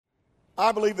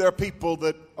I believe there are people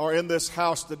that are in this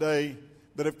house today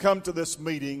that have come to this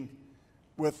meeting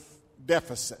with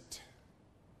deficit.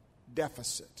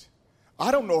 Deficit.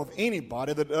 I don't know of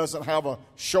anybody that doesn't have a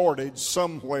shortage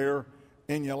somewhere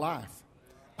in your life.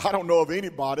 I don't know of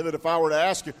anybody that if I were to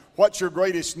ask you, what's your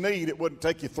greatest need, it wouldn't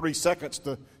take you 3 seconds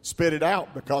to spit it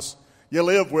out because you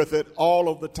live with it all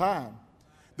of the time.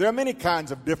 There are many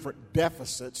kinds of different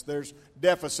deficits. There's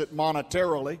deficit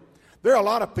monetarily. There are a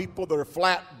lot of people that are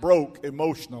flat broke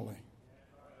emotionally.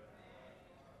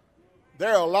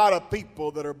 There are a lot of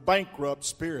people that are bankrupt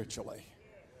spiritually.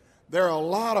 There are a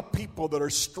lot of people that are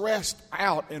stressed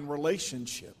out in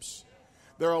relationships.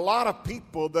 There are a lot of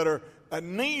people that are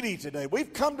needy today.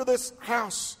 We've come to this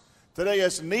house today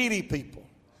as needy people.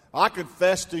 I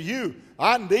confess to you,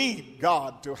 I need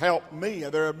God to help me.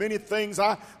 There are many things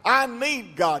I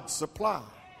need God's supply.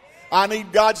 I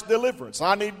need God's deliverance.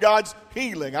 I need God's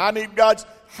healing. I need God's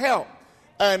help.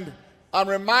 And I'm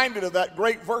reminded of that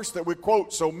great verse that we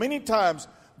quote so many times.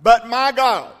 But my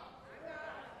God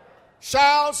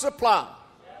shall supply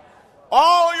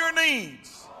all your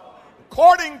needs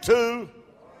according to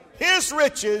his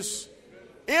riches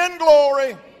in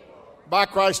glory by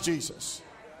Christ Jesus.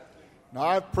 Now,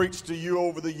 I've preached to you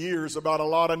over the years about a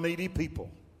lot of needy people.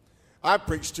 I've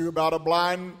preached to you about a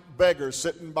blind beggar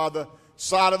sitting by the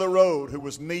side of the road who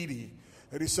was needy.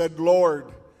 And he said, Lord,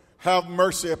 have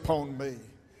mercy upon me.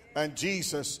 And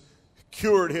Jesus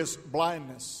cured his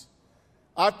blindness.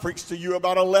 I've preached to you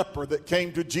about a leper that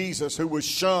came to Jesus who was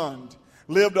shunned,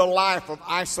 lived a life of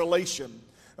isolation,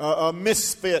 a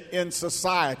misfit in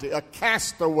society, a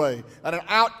castaway, and an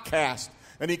outcast.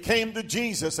 And he came to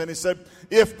Jesus and he said,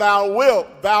 if thou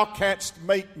wilt, thou canst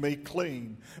make me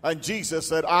clean. And Jesus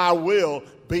said, I will,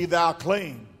 be thou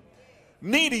clean.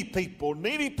 Needy people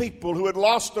who had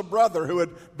lost a brother, who had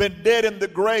been dead in the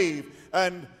grave.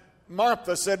 And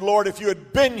Martha said, Lord, if you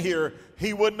had been here,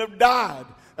 he wouldn't have died.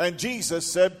 And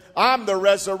Jesus said, I'm the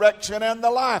resurrection and the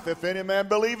life. If any man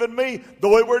believe in me,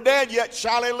 though he were dead, yet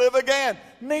shall he live again.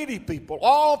 Needy people.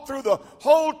 All through the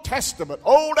whole Testament,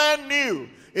 Old and New,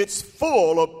 it's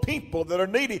full of people that are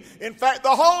needy. In fact, the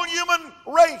whole human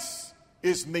race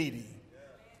is needy.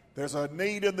 There's a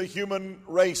need in the human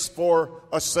race for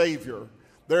a Savior.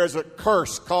 There's a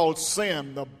curse called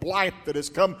sin, the blight that has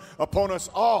come upon us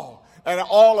all. And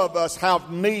all of us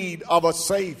have need of a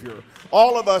Savior.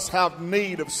 All of us have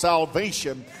need of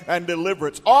salvation and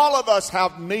deliverance. All of us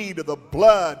have need of the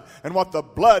blood and what the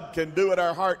blood can do in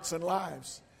our hearts and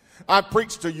lives. I've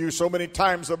preached to you so many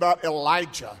times about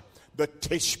Elijah, the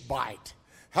Tishbite.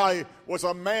 How he was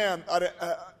a man,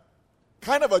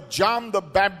 kind of a John the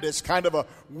Baptist, kind of a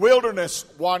wilderness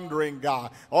wandering guy.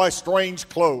 Oh, strange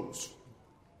clothes,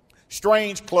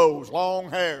 long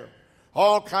hair.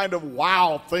 All kind of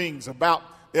wild things about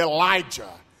Elijah.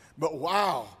 But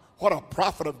wow, what a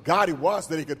prophet of God he was,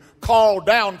 that he could call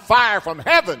down fire from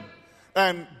heaven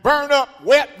and burn up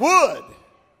wet wood.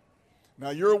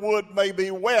 Now your wood may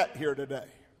be wet here today.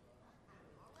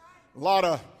 A lot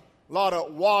of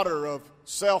water of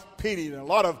self-pity and a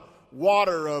lot of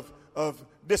water of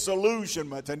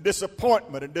disillusionment and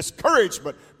disappointment and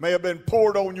discouragement may have been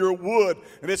poured on your wood,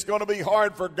 and it's going to be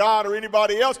hard for God or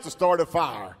anybody else to start a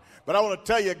fire. But I want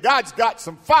to tell you, God's got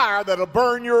some fire that'll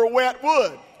burn your wet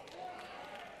wood.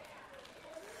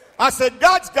 I said,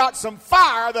 God's got some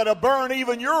fire that'll burn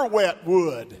even your wet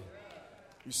wood.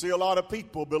 You see, a lot of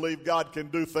people believe God can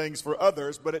do things for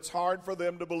others, but it's hard for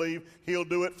them to believe he'll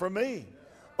do it for me.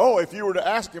 Oh, if you were to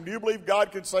ask him, do you believe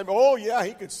God can save me? Oh, yeah,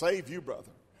 he could save you,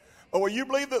 brother. Oh, well, you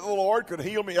believe that the Lord could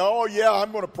heal me? Oh, yeah,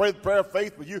 I'm going to pray the prayer of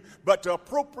faith with you. But to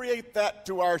appropriate that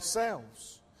to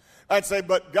ourselves. I'd say,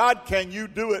 but God, can you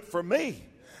do it for me?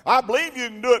 I believe you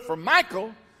can do it for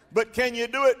Michael, but can you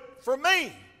do it for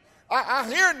me? I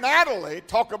hear Natalie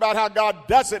talk about how God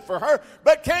does it for her,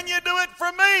 but can you do it for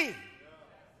me?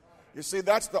 You see,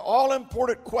 that's the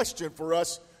all-important question for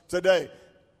us today.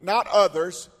 Not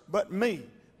others, but me,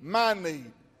 my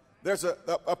need. There's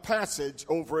a passage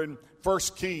over in 1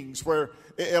 Kings where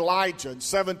Elijah in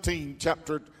 17th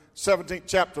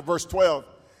chapter, verse 12,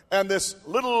 and this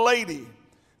little lady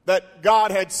that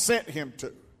God had sent him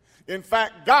to. In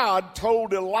fact, God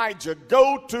told Elijah,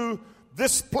 go to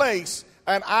this place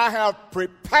and I have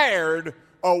prepared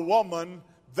a woman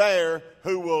there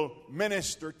who will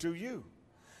minister to you.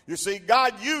 You see,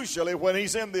 God usually, when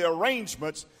he's in the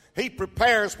arrangements, he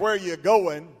prepares where you're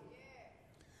going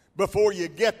before you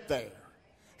get there.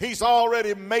 He's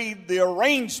already made the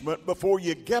arrangement before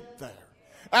you get there.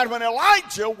 And when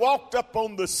Elijah walked up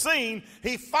on the scene,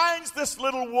 he finds this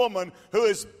little woman who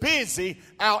is busy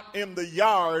out in the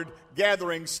yard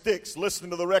gathering sticks. Listen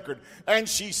to the record. And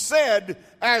she said,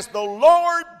 "As the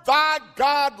Lord thy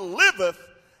God liveth,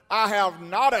 I have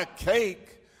not a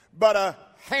cake, but a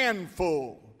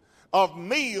handful of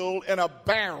meal in a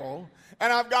barrel,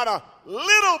 and I've got a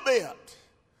little bit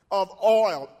of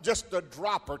oil, just a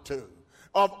drop or two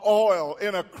of oil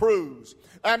in a cruse.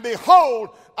 And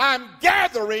behold, I'm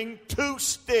gathering 2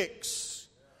 sticks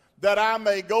that I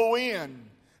may go in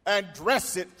and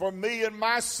dress it for me and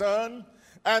my son,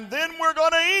 and then we're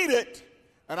going to eat it.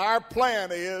 And our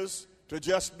plan is to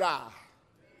just die."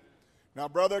 Now,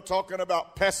 brother, talking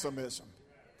about pessimism,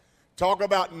 talk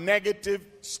about negative,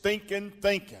 stinking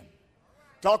thinking,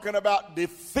 talking about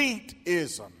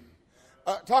defeatism,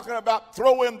 talking about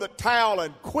throw in the towel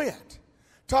and quit,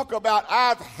 talk about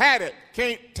I've had it,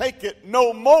 can't take it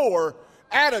no more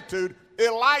attitude.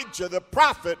 Elijah, the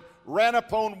prophet, ran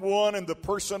upon one in the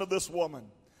person of this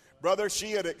woman. Brother,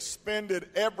 she had expended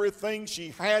everything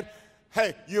she had.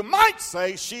 Hey, you might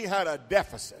say she had a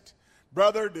deficit.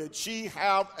 Brother, did she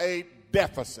have a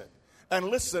deficit? And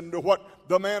listen to what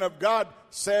the man of God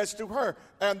says to her.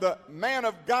 And the man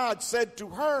of God said to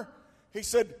her, he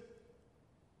said,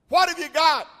 "What have you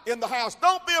got in the house?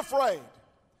 Don't be afraid.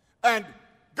 And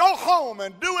go home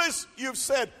and do as you've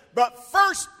said. But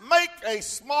first make a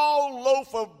small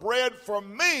loaf of bread for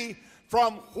me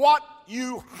from what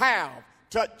you have."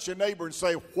 Touch your neighbor and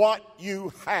say, "What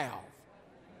you have."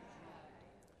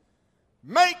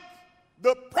 Make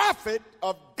the prophet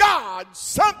of God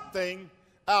something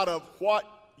out of what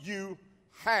you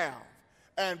have,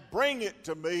 and bring it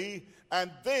to me,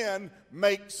 and then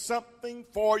make something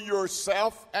for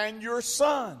yourself and your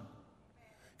son.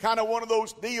 Kind of one of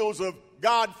those deals of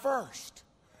God first.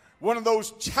 One of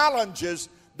those challenges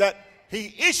that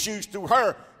he issues to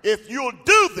her. If you'll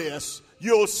do this,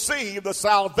 you'll see the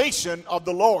salvation of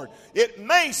the Lord. It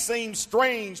may seem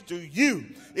strange to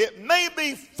you. It may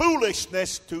be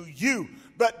foolishness to you.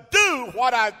 But do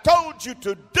what I've told you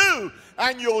to do,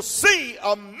 and you'll see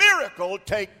a miracle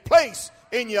take place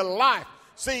in your life.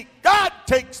 See, God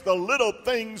takes the little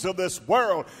things of this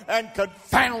world and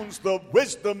confounds the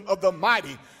wisdom of the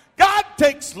mighty. God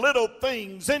takes little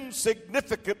things,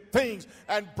 insignificant things,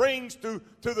 and brings to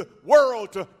the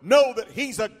world to know that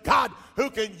he's a God who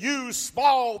can use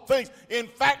small things. In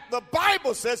fact, the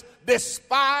Bible says,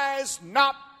 "Despise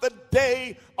not the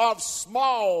day of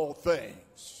small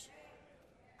things."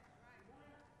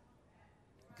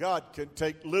 God can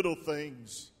take little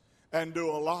things and do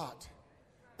a lot.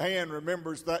 Ann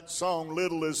remembers that song,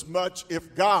 "Little is much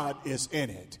if God is in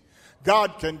it."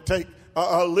 God can take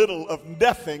a little of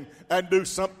nothing and do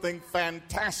something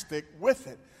fantastic with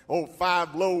it. Oh,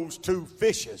 5 loaves, 2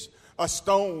 fishes, a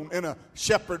stone in a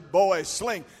shepherd boy's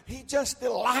sling. He just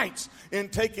delights in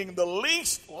taking the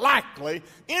least likely,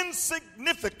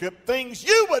 insignificant things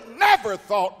you would never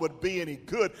thought would be any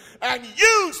good and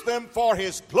use them for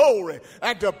his glory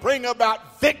and to bring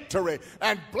about victory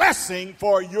and blessing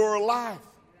for your life.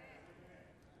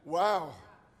 Wow.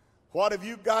 "What have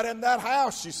you got in that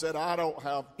house?" She said, "I don't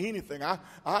have anything.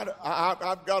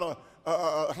 I've got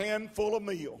a handful of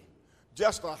meal,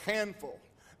 just a handful.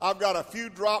 I've got a few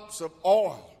drops of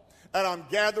oil, and I'm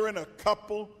gathering a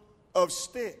couple of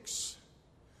sticks."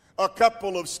 A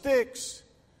couple of sticks.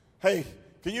 Hey,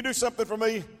 can you do something for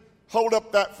me? Hold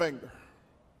up that finger.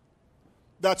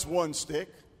 That's one stick.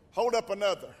 Hold up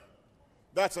another.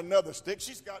 That's another stick.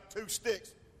 She's got 2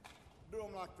 sticks. Do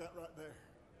them like that right there.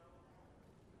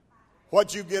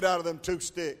 What'd you get out of them 2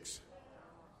 sticks?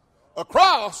 A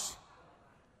cross?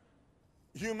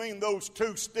 You mean those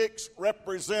 2 sticks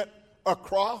represent a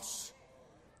cross?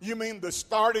 You mean the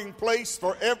starting place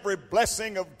for every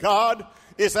blessing of God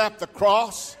is at the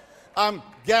cross? I'm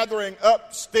gathering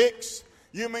up sticks.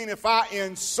 You mean if I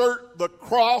insert the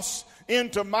cross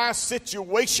into my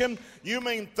situation, you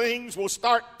mean things will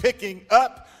start picking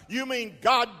up? You mean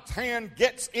God's hand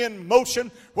gets in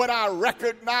motion when I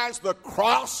recognize the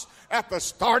cross at the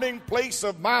starting place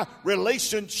of my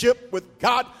relationship with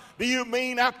God? Do you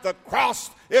mean at the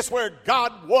cross is where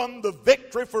God won the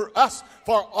victory for us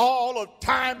for all of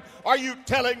time? Are you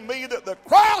telling me that the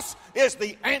cross is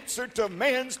the answer to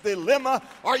man's dilemma?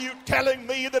 Are you telling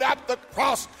me that at the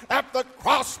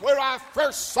cross where I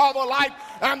first saw the light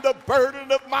and the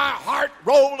burden of my heart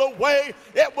rolled away,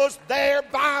 it was there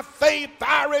by faith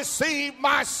I received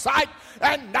my sight,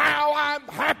 and now I'm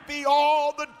happy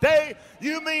all the day?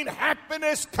 You mean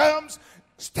happiness comes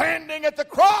standing at the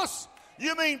cross?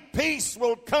 You mean peace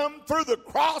will come through the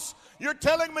cross? You're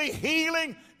telling me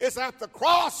healing is at the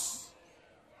cross?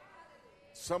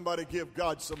 Somebody give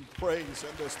God some praise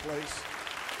in this place.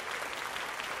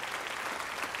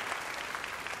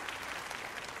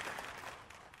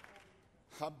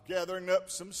 I'm gathering up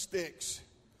some sticks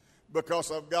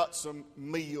because I've got some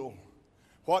meal.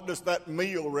 What does that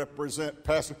meal represent,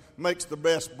 Pastor? Makes the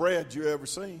best bread you ever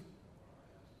seen.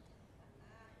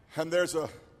 And there's a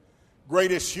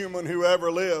greatest human who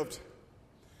ever lived.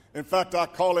 In fact, I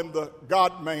call him the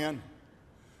God-man,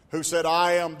 who said,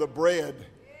 I am the bread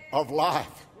of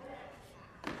life.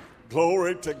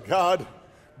 Glory to God.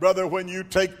 Brother, when you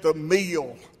take the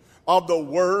meal of the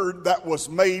Word that was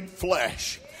made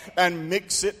flesh and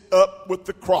mix it up with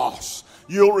the cross,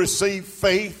 you'll receive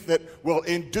faith that will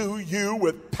endue you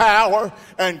with power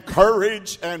and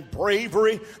courage and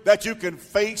bravery that you can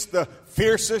face the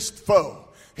fiercest foe.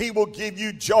 He will give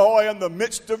you joy in the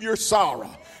midst of your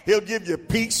sorrow. He'll give you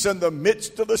peace in the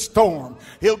midst of the storm.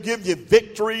 He'll give you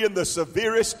victory in the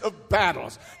severest of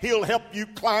battles. He'll help you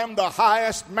climb the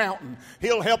highest mountain.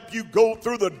 He'll help you go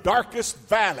through the darkest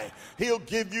valley. He'll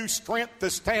give you strength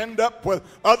to stand up when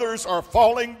others are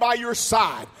falling by your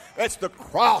side. That's the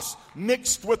cross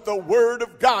mixed with the Word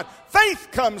of God. Faith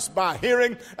comes by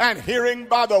hearing, and hearing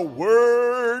by the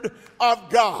Word of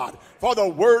God. For the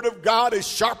Word of God is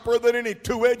sharper than any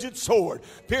two-edged sword,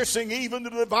 piercing even to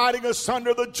dividing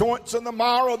asunder the joints and the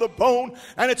marrow of the bone,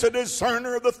 and it's a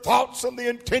discerner of the thoughts and the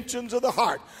intentions of the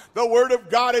heart. The Word of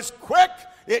God is quick,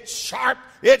 it's sharp,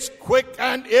 it's quick,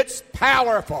 and it's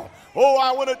powerful. Oh,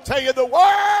 I want to tell you, the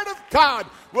Word of God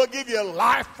will give you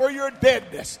life for your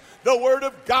deadness. The Word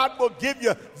of God will give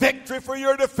you victory for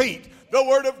your defeat. The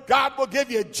Word of God will give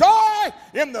you joy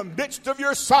in the midst of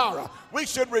your sorrow. We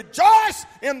should rejoice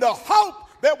in the hope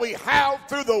that we have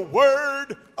through the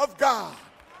Word of God.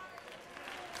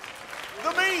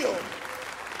 The meal.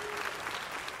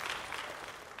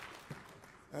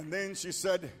 And then she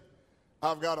said,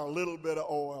 I've got a little bit of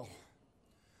oil.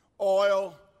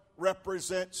 Oil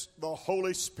represents the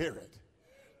Holy Spirit.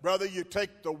 Brother, you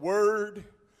take the Word,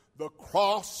 the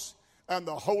cross, and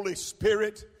the Holy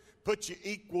Spirit, put your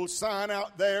equal sign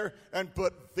out there and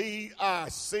put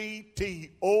V-I-C-T-O-R-Y.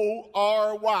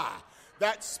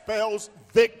 That spells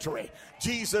victory.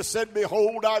 Jesus said,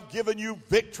 behold, I've given you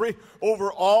victory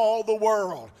over all the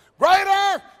world.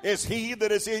 Greater is he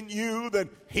that is in you than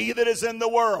he that is in the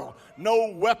world. No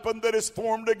weapon that is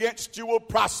formed against you will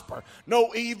prosper.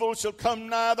 No evil shall come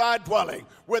nigh thy dwelling.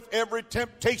 With every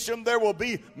temptation there will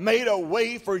be made a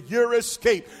way for your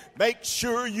escape. Make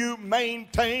sure you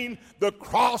maintain the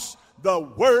cross, the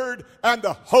Word, and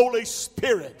the Holy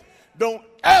Spirit. Don't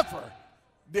ever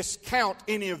discount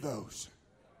any of those.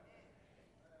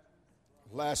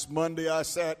 Last Monday I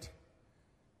sat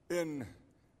in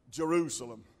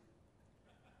Jerusalem.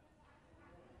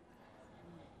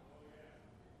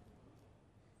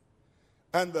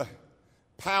 And the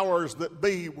powers that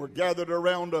be were gathered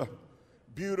around a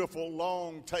beautiful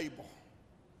long table.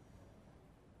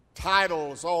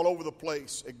 Titles all over the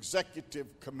place: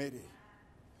 executive committee,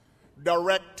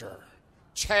 director,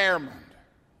 chairman,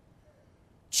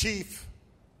 chief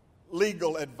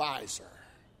legal advisor.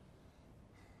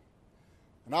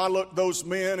 And I looked those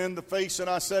men in the face and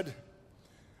I said,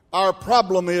 our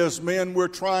problem is, men, we're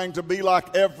trying to be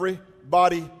like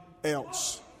everybody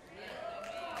else.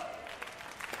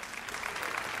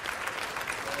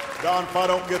 Don, if I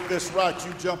don't get this right,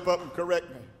 you jump up and correct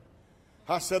me.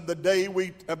 I said the day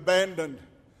we abandoned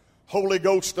Holy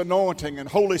Ghost anointing and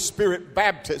Holy Spirit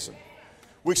baptism,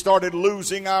 we started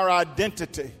losing our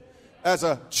identity as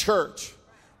a church.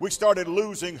 We started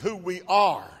losing who we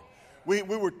are. We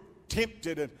were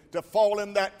tempted to fall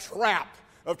in that trap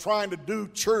of trying to do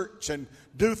church and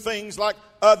do things like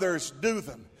others do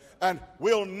them. And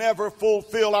we'll never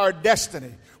fulfill our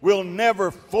destiny. We'll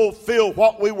never fulfill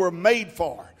what we were made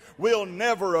for. We'll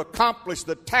never accomplish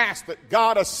the task that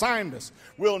God assigned us.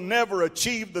 We'll never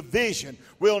achieve the vision.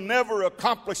 We'll never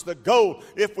accomplish the goal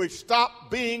if we stop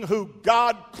being who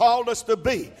God called us to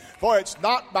be. For it's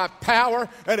not by power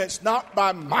and it's not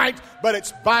by might, but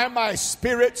it's by my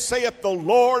Spirit, saith the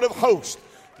Lord of hosts.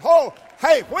 Oh,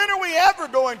 hey, when are we ever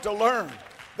going to learn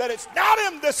that it's not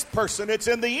in this person, it's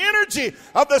in the energy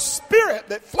of the Spirit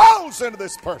that flows into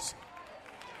this person?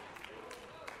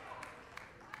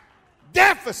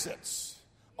 Deficits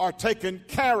are taken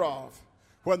care of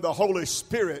when the Holy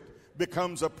Spirit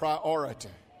becomes a priority.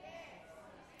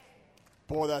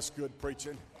 Boy, that's good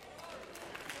preaching.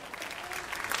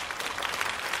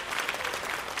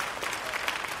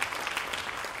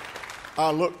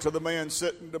 I looked to the man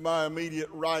sitting to my immediate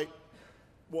right,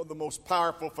 one of the most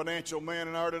powerful financial men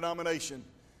in our denomination,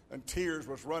 and tears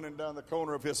was running down the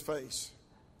corner of his face.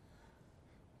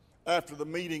 After the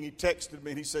meeting, he texted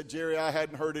me and he said, Jerry, I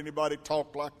hadn't heard anybody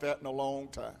talk like that in a long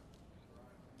time.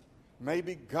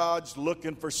 Maybe God's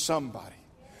looking for somebody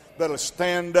that'll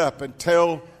stand up and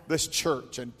tell this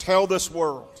church and tell this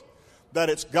world that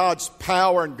it's God's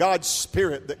power and God's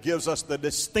Spirit that gives us the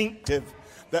distinctive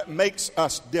that makes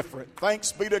us different.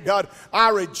 Thanks be to God. I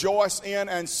rejoice in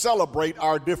and celebrate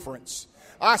our difference.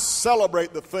 I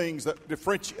celebrate the things that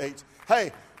differentiate.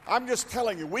 Hey, I'm just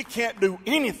telling you, we can't do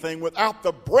anything without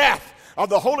the breath of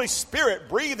the Holy Spirit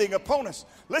breathing upon us.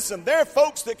 Listen, there are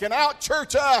folks that can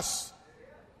out-church us.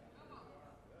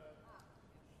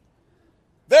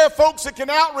 There are folks that can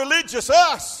out-religious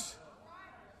us.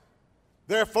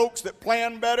 There are folks that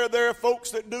plan better. There are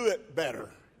folks that do it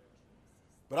better.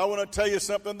 But I want to tell you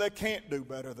something, they can't do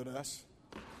better than us.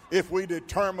 If we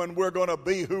determine we're going to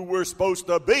be who we're supposed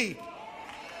to be.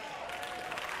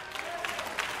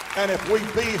 And if we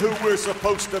be who we're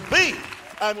supposed to be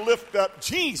and lift up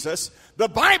Jesus, the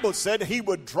Bible said he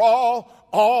would draw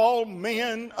all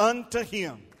men unto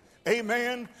him.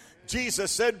 Amen. Jesus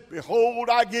said, behold,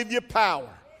 I give you power.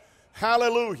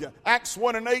 Hallelujah. Acts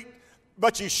 1:8,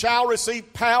 but ye shall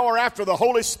receive power after the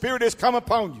Holy Spirit is come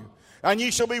upon you. And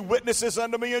ye shall be witnesses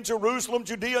unto me in Jerusalem,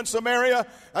 Judea, and Samaria,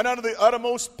 and unto the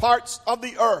uttermost parts of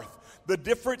the earth. The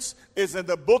difference is in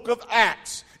the book of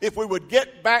Acts. If we would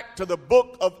get back to the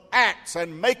book of Acts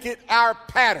and make it our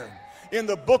pattern. In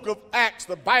the book of Acts,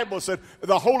 the Bible said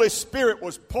the Holy Spirit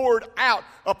was poured out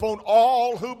upon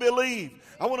all who believe.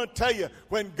 I want to tell you,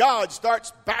 when God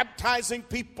starts baptizing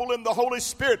people in the Holy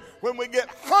Spirit, when we get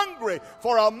hungry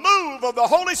for a move of the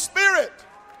Holy Spirit.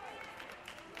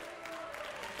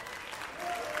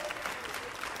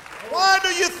 Why do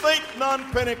you think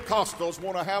non-Pentecostals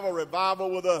want to have a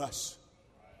revival with us?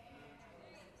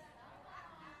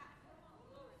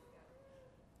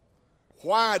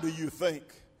 Why do you think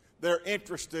they're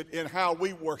interested in how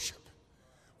we worship?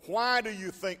 Why do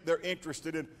you think they're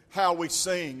interested in how we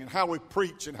sing and how we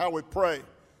preach and how we pray?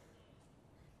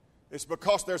 It's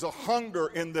because there's a hunger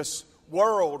in this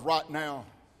world right now.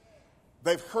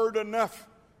 They've heard enough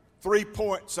 3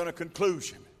 points and a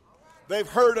conclusion. They've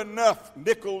heard enough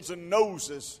nickels and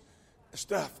noses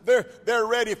stuff. They're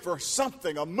ready for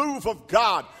something, a move of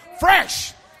God,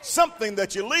 fresh. Something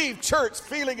that you leave church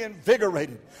feeling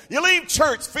invigorated. You leave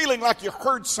church feeling like you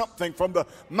heard something from the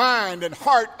mind and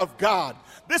heart of God.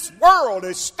 This world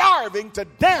is starving to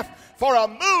death for a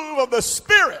move of the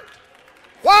Spirit.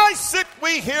 Why sit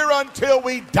we here until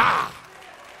we die?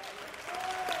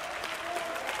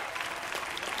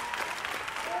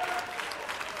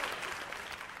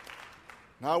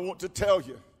 Now I want to tell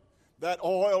you that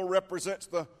oil represents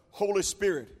the Holy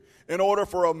Spirit. In order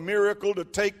for a miracle to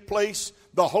take place,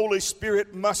 the Holy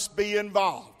Spirit must be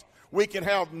involved. We can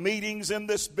have meetings in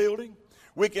this building.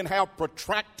 We can have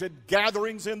protracted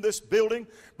gatherings in this building,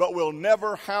 but we'll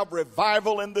never have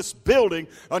revival in this building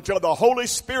until the Holy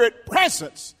Spirit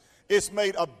presence is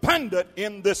made abundant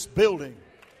in this building.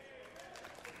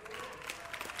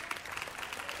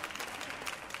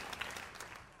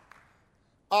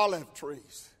 Olive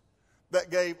trees that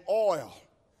gave oil.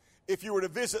 If you were to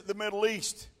visit the Middle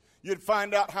East, you'd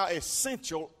find out how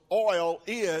essential oil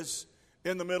is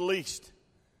in the Middle East.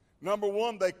 Number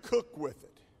one, they cook with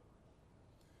it.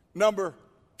 Number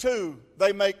two,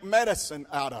 they make medicine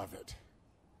out of it.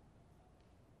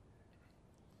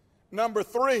 Number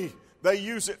three, they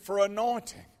use it for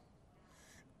anointing.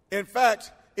 In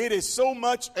fact, it is so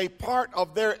much a part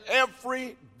of their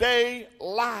everyday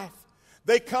life.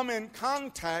 They come in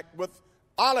contact with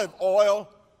olive oil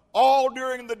all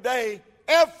during the day,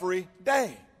 every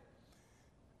day,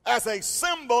 as a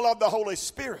symbol of the Holy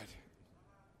Spirit.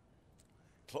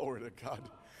 Glory to God.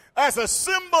 As a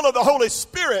symbol of the Holy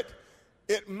Spirit,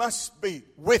 it must be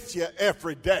with you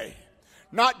every day.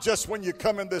 Not just when you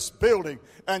come in this building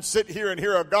and sit here and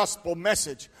hear a gospel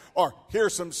message or hear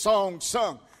some songs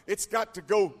sung. It's got to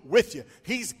go with you.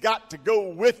 He's got to go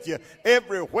with you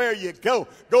everywhere you go.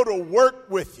 Go to work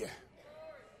with you.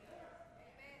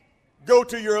 Go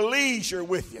to your leisure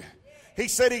with you. He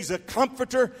said he's a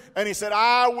comforter, and he said,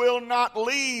 I will not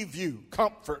leave you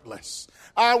comfortless.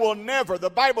 I will never. The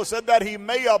Bible said that he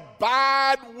may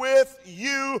abide with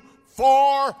you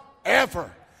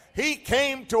forever. He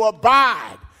came to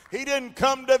abide. He didn't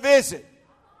come to visit.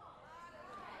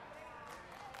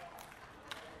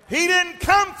 He didn't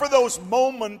come for those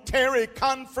momentary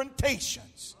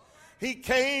confrontations. He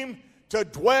came to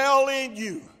dwell in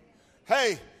you.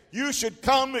 Hey, you should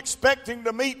come expecting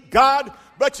to meet God,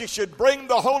 but you should bring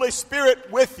the Holy Spirit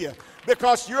with you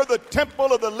because you're the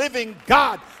temple of the living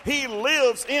God. He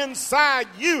lives inside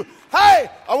you. Hey,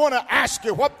 I want to ask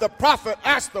you what the prophet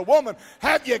asked the woman.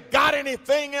 Have you got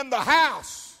anything in the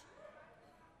house?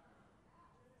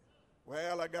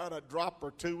 Well, I got a drop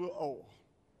or two of oil.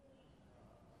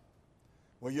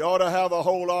 Well, you ought to have a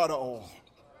whole lot of oil.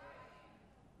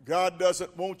 God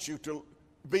doesn't want you to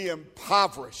be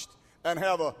impoverished and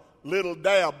have a little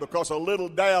dab, because a little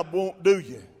dab won't do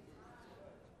you.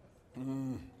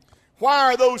 Why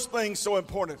are those things so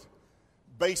important?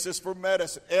 Basis for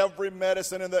medicine. Every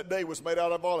medicine in that day was made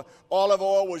out of olive. Olive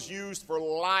oil was used for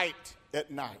light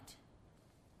at night.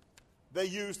 They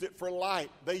used it for light.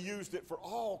 They used it for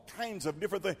all kinds of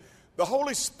different things. The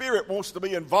Holy Spirit wants to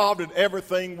be involved in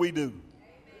everything we do.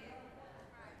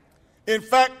 In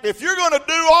fact, if you're going to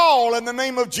do all in the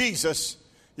name of Jesus,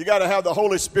 you got to have the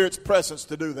Holy Spirit's presence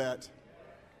to do that.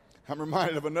 I'm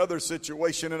reminded of another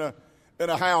situation in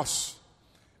a house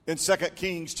in 2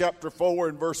 Kings chapter 4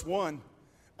 and verse 1.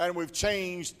 And we've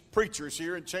changed preachers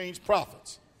here and changed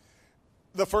prophets.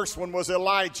 The first one was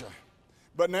Elijah.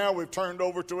 But now we've turned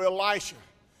over to Elisha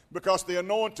because the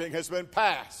anointing has been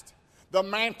passed. The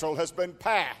mantle has been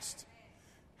passed.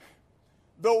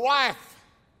 The wife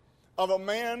of a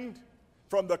man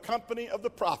from the company of the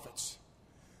prophets.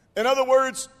 In other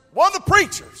words, one of the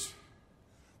preachers,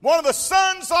 one of the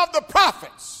sons of the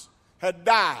prophets had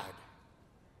died.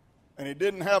 And he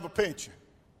didn't have a pension.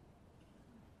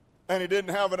 And he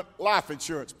didn't have a life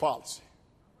insurance policy.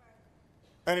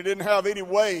 And he didn't have any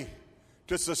way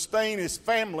to sustain his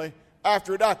family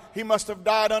after he died. He must have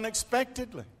died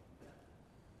unexpectedly.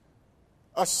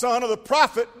 A son of the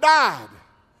prophet died.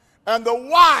 And the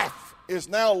wife is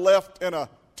now left in a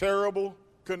terrible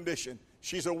condition.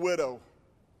 She's a widow.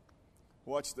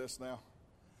 Watch this now.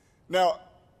 Now,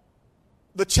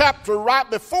 the chapter right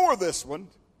before this one,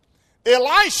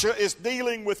 Elisha is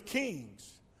dealing with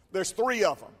kings. There's three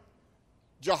of them.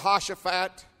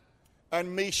 Jehoshaphat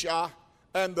and Misha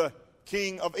and the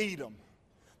king of Edom.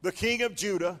 The king of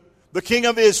Judah, the king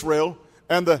of Israel,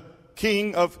 and the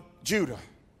king of Judah.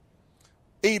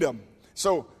 Edom.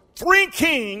 So, three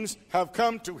kings have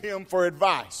come to him for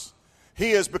advice.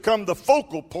 He has become the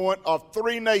focal point of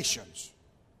three nations.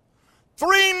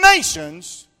 Three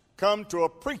nations come to a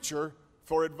preacher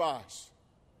for advice.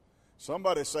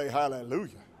 Somebody say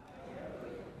hallelujah.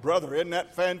 Brother, isn't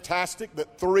that fantastic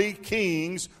that three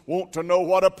kings want to know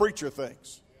what a preacher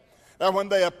thinks? And when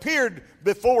they appeared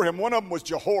before him, one of them was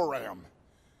Jehoram.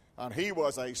 And he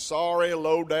was a sorry,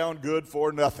 low-down,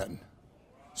 good-for-nothing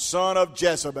son of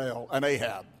Jezebel and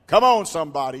Ahab. Come on,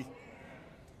 somebody.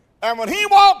 And when he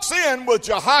walks in with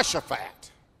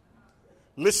Jehoshaphat,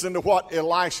 listen to what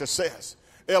Elisha says.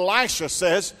 Elisha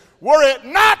says, were it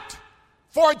not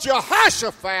for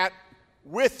Jehoshaphat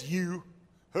with you,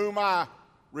 whom I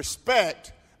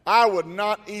respect, I would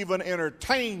not even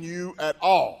entertain you at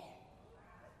all.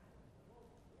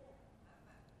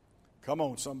 Come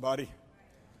on, somebody.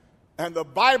 And the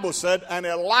Bible said, and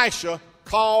Elisha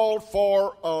called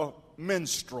for a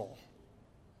minstrel.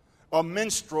 A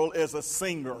minstrel is a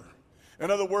singer. In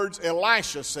other words,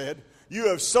 Elisha said, you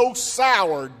have so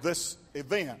soured this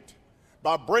event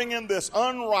by bringing this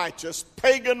unrighteous,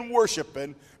 pagan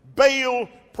worshiping, Baal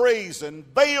praising,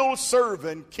 Baal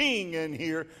serving king in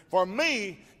here for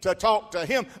me to talk to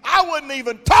him. I wouldn't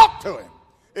even talk to him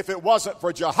if it wasn't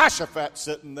for Jehoshaphat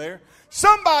sitting there.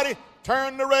 Somebody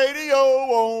turn the radio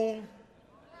on.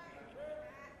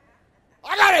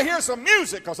 I got to hear some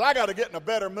music because I got to get in a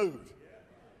better mood.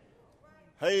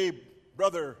 Hey,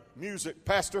 brother music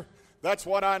pastor, that's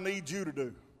what I need you to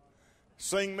do.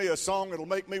 Sing me a song that'll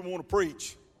make me want to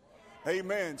preach.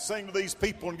 Amen. Sing to these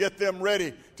people and get them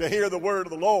ready to hear the word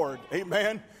of the Lord.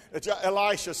 Amen.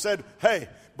 Elisha said, hey,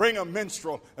 bring a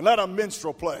minstrel and let a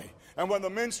minstrel play. And when the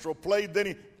minstrel played, then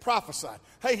he prophesied.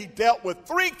 Hey, he dealt with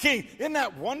three kings. Isn't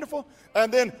that wonderful?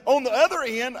 And then on the other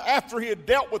end, after he had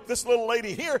dealt with this little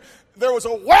lady here, there was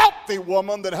a wealthy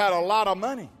woman that had a lot of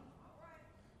money.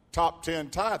 Top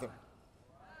 10 tither.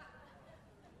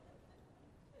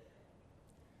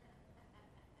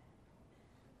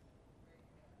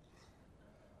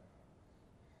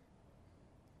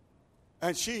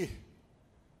 And she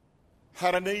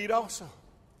had a need also.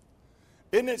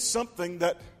 Isn't it something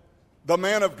that the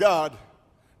man of God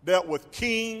dealt with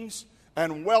kings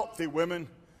and wealthy women,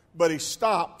 but he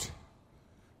stopped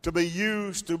to be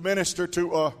used to minister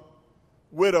to a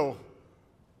widow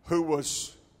who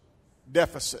was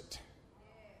deficit?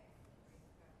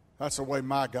 That's the way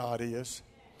my God is.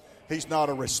 He's not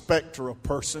a respecter of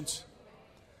persons.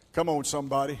 Come on,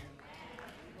 somebody.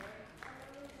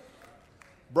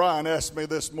 Brian asked me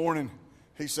this morning,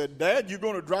 he said, Dad, you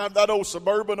going to drive that old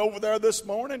Suburban over there this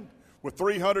morning with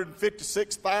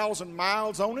 356,000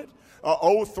 miles on it?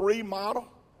 a 03 model.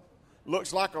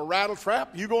 Looks like a rattle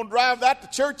trap. You going to drive that to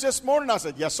church this morning? I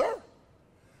said, yes, sir.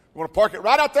 I'm going to park it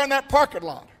right out there in that parking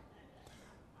lot.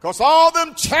 Because all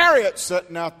them chariots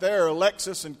sitting out there are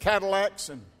Lexus and Cadillacs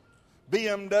and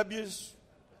BMWs.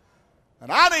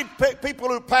 And I need people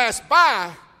who pass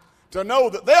by to know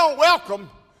that they'll welcome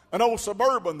an old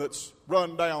Suburban that's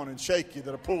run down and shaky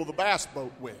that'll pull the bass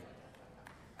boat with.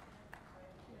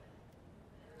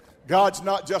 God's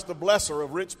not just a blesser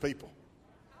of rich people.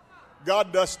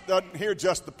 God doesn't hear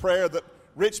just the prayer that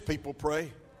rich people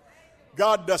pray.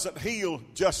 God doesn't heal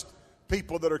just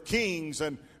people that are kings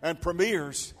and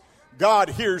premiers. God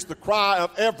hears the cry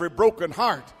of every broken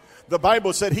heart. The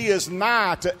Bible said he is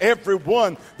nigh to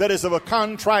everyone that is of a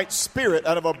contrite spirit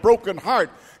and of a broken heart.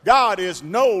 God is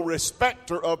no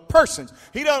respecter of persons.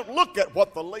 He don't look at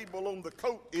what the label on the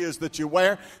coat is that you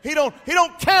wear. He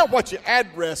don't care what your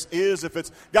address is if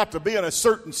it's got to be in a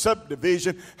certain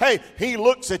subdivision. Hey, he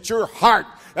looks at your heart.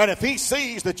 And if he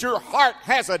sees that your heart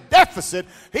has a deficit,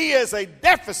 he is a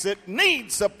deficit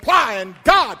need supplying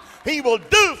God. He will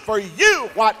do for you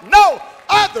what no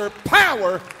other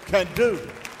power can do.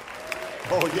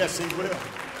 Oh, yes, he will.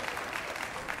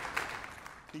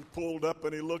 He pulled up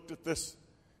and he looked at this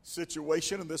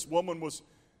situation, and this woman was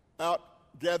out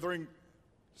gathering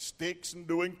sticks and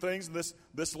doing things. And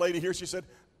this lady here, she said,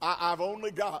 I've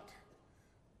only got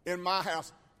in my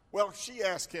house. Well, she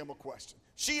asked him a question.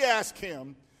 She asked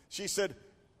him, she said,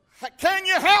 can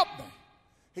you help me?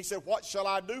 He said, what shall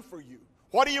I do for you?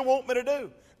 What do you want me to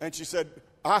do? And she said,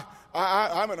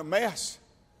 I'm in a mess.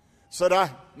 Said,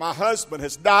 my husband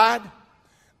has died.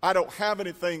 I don't have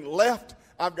anything left.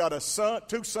 I've got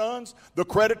two sons. The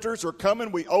creditors are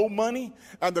coming. We owe money.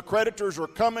 And the creditors are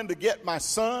coming to get my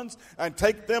sons and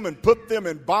take them and put them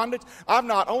in bondage. I've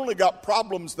not only got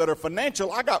problems that are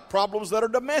financial, I got problems that are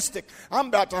domestic. I'm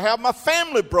about to have my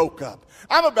family broke up.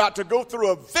 I'm about to go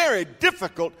through a very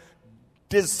difficult,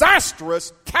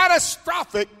 disastrous,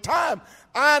 catastrophic time.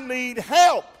 I need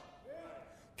help.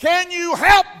 Can you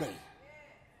help me?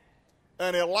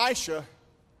 And Elisha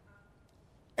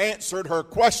answered her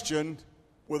question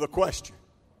with a question.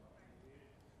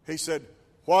 He said,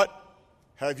 what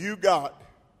have you got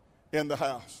in the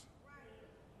house?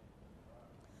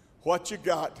 What you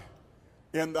got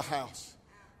in the house?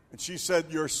 And she said,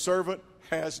 your servant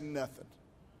has nothing.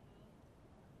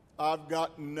 I've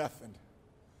got nothing.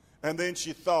 And then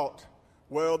she thought,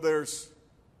 well, there's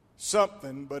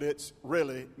something, but it's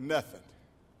really nothing.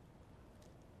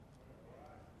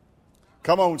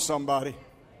 Come on, somebody.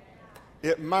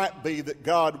 It might be that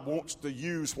God wants to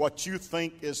use what you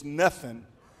think is nothing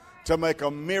to make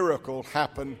a miracle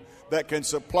happen that can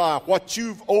supply. What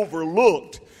you've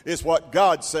overlooked is what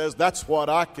God says, that's what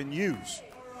I can use.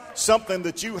 Something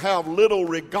that you have little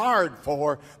regard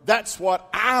for, that's what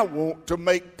I want to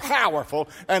make powerful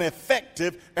and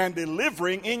effective and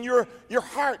delivering in your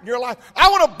heart, in your life. I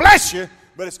want to bless you,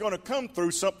 but it's going to come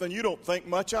through something you don't think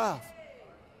much of.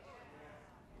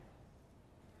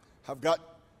 I've got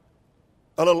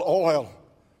a little oil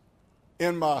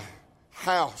in my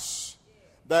house.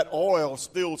 That oil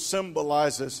still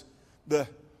symbolizes the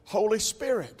Holy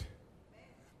Spirit.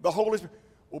 The Holy Spirit.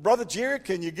 Well, Brother Jerry,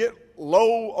 can you get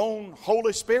low on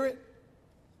Holy Spirit?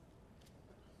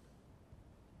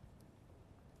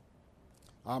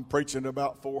 I'm preaching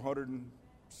about 400 and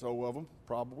so of them,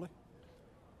 probably.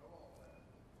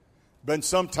 Been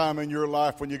some time in your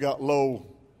life when you got low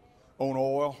on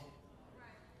oil.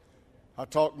 I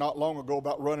talked not long ago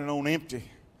about running on empty.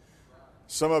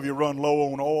 Some of you run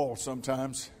low on oil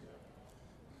sometimes.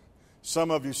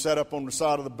 Some of you sat up on the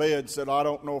side of the bed and said, I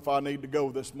don't know if I need to go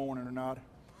this morning or not.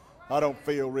 I don't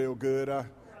feel real good.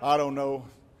 I don't know.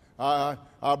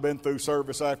 I've been through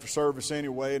service after service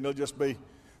anyway, and there'll just be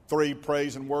 3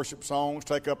 praise and worship songs,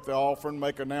 take up the offering,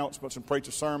 make announcements, and preach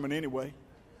a sermon anyway.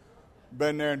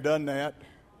 Been there and done that.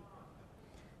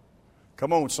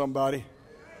 Come on, somebody.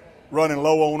 Running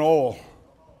low on oil.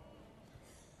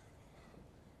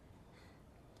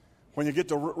 When you get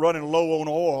to running low on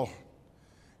oil,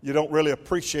 you don't really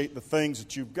appreciate the things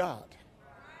that you've got.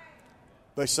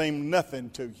 They seem nothing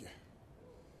to you.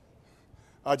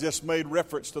 I just made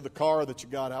reference to the car that you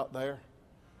got out there.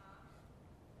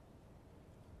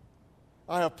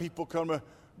 I have people come to me,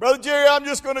 Brother Jerry, I'm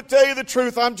just going to tell you the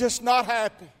truth. I'm just not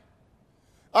happy.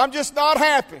 I'm just not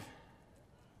happy.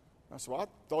 I said, well, I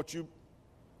thought you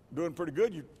were doing pretty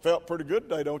good. You felt pretty good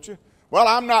today, don't you? Well,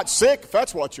 I'm not sick, if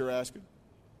that's what you're asking.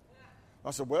 I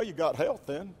said, well, you got health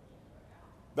then.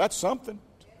 That's something.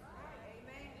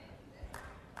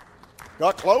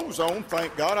 Got clothes on,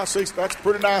 thank God. I see that's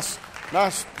pretty nice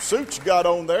suit you got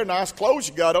on there, nice clothes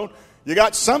you got on. You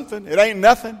got something. It ain't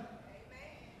nothing.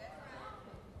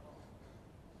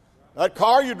 That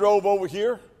car you drove over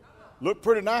here looked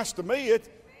pretty nice to me.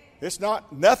 It's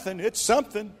not nothing. It's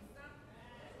something.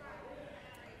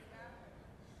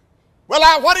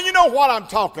 Well, what do you know what I'm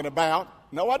talking about?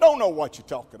 No, I don't know what you're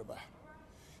talking about.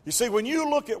 You see, when you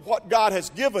look at what God has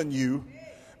given you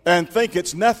and think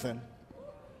it's nothing,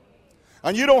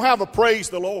 and you don't have a praise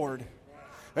the Lord,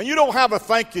 and you don't have a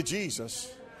thank you,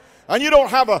 Jesus, and you don't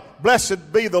have a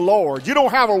blessed be the Lord, you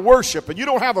don't have a worship, and you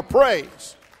don't have a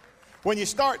praise, when you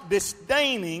start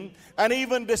disdaining and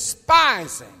even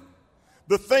despising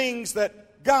the things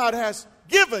that God has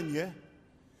given you,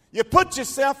 you put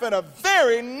yourself in a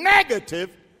very negative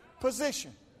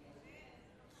position.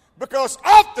 Because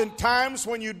oftentimes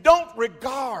when you don't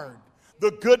regard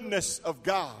the goodness of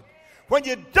God, when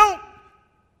you don't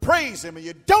praise Him and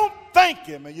you don't thank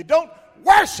Him and you don't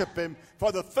worship Him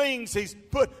for the things He's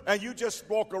put, and you just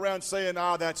walk around saying,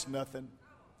 that's nothing,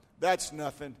 that's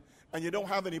nothing, and you don't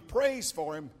have any praise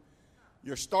for Him,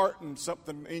 you're starting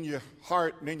something in your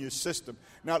heart and in your system.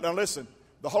 Now listen,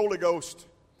 the Holy Ghost,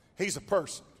 He's a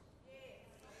person.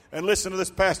 And listen to this,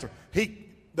 Pastor.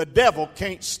 The devil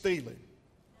can't steal it.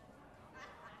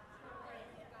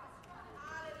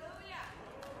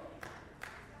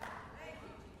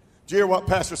 Did you hear what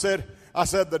Pastor said? I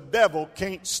said the devil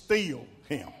can't steal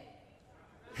him.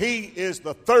 He is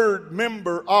the third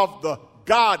member of the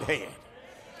Godhead.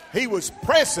 He was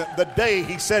present the day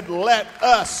He said, let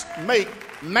us make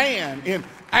man in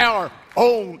our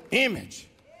own image.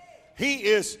 He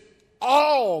is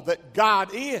all that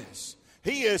God is.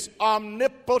 He is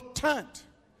omnipotent.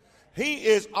 He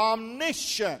is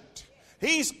omniscient.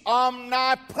 He's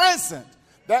omnipresent.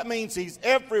 That means He's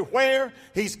everywhere.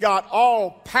 He's got all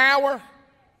power.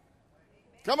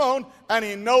 Come on. And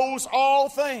He knows all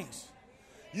things.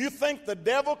 You think the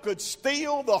devil could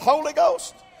steal the Holy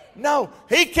Ghost? No,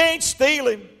 he can't steal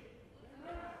Him.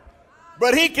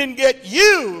 But he can get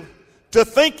you to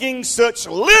thinking such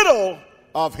little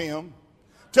of Him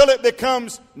till it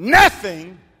becomes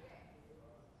nothing.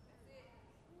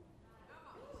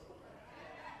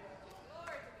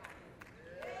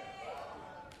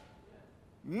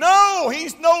 No,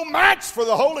 he's no match for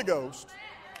the Holy Ghost.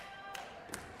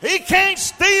 He can't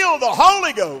steal the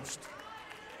Holy Ghost.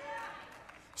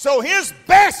 So his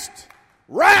best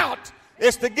route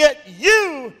is to get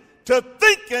you to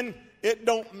thinking it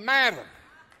don't matter.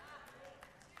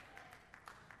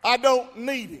 I don't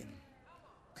need Him.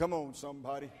 Come on,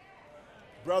 somebody.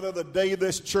 Brother, the day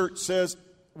this church says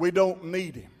we don't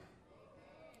need Him,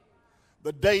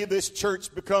 the day this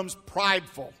church becomes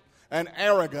prideful and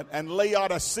arrogant and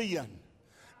Laodicean,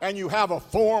 and you have a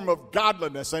form of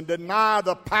godliness and deny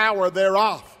the power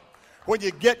thereof, when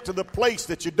you get to the place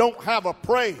that you don't have a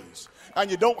praise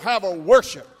and you don't have a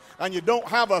worship and you don't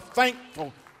have a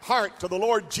thankful heart to the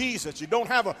Lord Jesus, you don't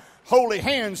have a holy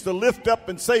hands to lift up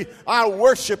and say, I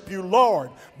worship you,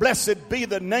 Lord. Blessed be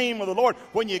the name of the Lord.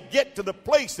 When you get to the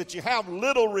place that you have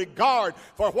little regard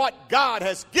for what God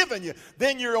has given you,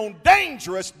 then you're on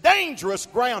dangerous, dangerous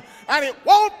ground. And it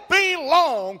won't be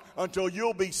long until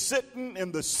you'll be sitting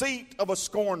in the seat of a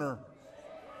scorner.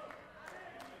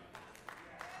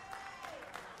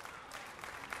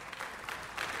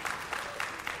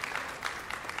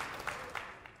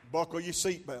 Buckle your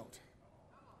seatbelt.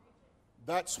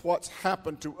 That's what's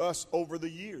happened to us over the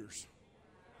years.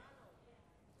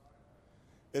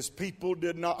 Is people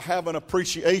did not have an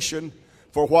appreciation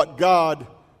for what God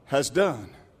has done.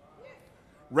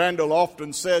 Randall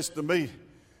often says to me,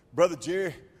 Brother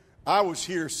Jerry, I was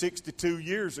here 62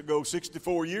 years ago,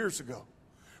 64 years ago,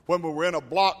 when we were in a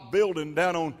block building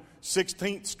down on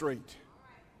 16th Street.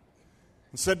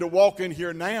 And said to walk in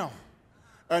here now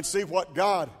and see what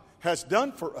God has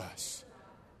done for us.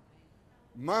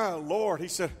 My Lord, he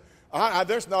said,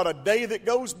 there's not a day that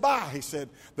goes by, he said,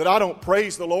 that I don't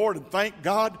praise the Lord and thank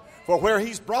God for where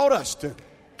He's brought us to,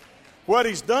 what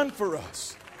He's done for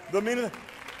us.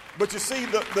 But you see,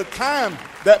 the time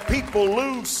that people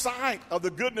lose sight of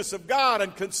the goodness of God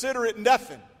and consider it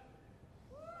nothing.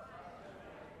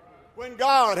 When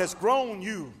God has grown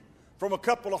you from a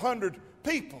couple of hundred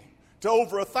people to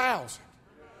over 1,000.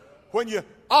 When you're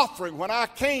offering, when I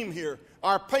came here,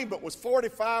 our payment was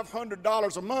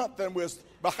 $4,500 a month and was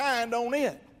behind on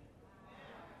it.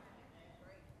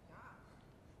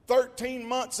 13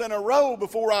 months in a row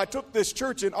before I took this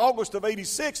church in August of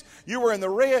 '86, you were in the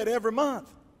red every month.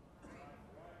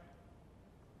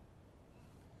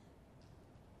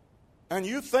 And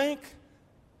you think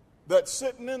that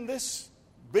sitting in this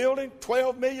building,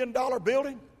 $12 million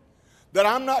building, that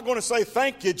I'm not going to say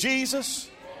thank you, Jesus,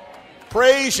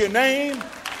 praise your name,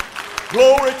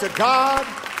 glory to God,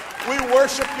 we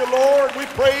worship you, Lord, we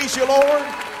praise you, Lord.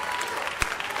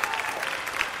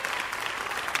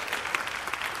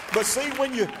 But see,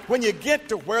 when you get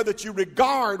to where that you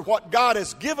regard what God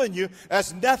has given you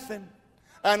as nothing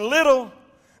and little,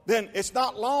 then it's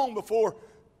not long before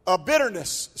a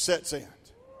bitterness sets in.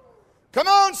 Come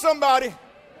on, somebody.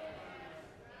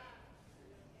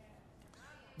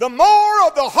 The more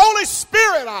of the Holy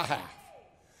Spirit I have,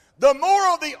 the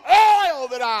more of the oil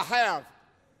that I have.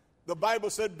 The Bible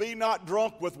said, be not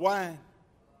drunk with wine,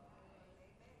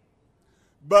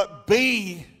 but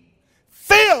be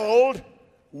filled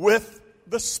with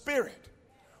the Spirit.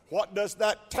 What does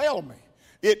that tell me?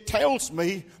 It tells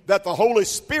me that the Holy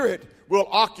Spirit will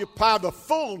occupy the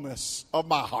fullness of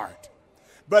my heart.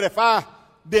 But if I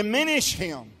diminish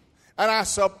Him and I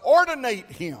subordinate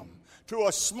Him to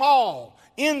a small,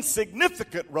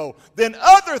 insignificant role, then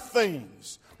other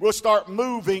things will start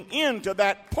moving into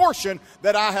that portion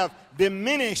that I have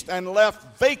diminished and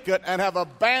left vacant and have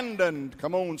abandoned.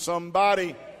 Come on,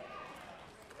 somebody.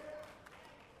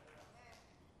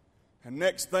 And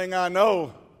next thing I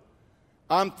know,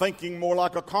 I'm thinking more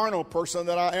like a carnal person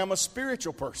than I am a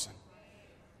spiritual person.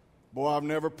 Boy, I've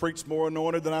never preached more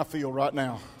anointed than I feel right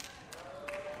now.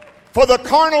 For the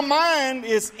carnal mind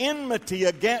is enmity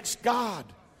against God,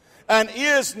 and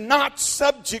is not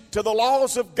subject to the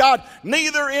laws of God,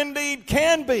 neither indeed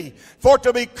can be. For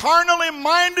to be carnally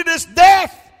minded is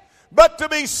death, but to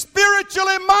be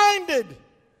spiritually minded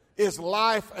is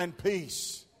life and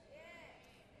peace.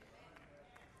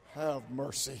 Have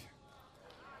mercy.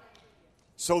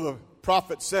 So the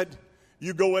prophet said,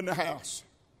 you go in the house,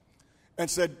 and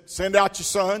said, send out your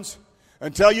sons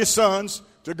and tell your sons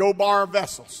to go borrow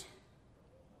vessels.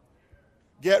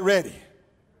 Get ready.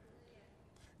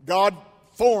 God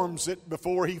forms it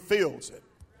before He fills it.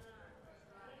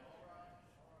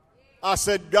 I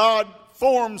said God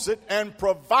forms it and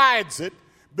provides it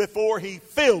before He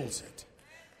fills it.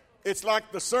 It's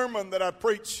like the sermon that I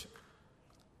preach,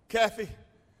 Kathy,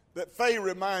 that Faye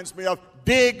reminds me of.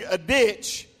 Dig a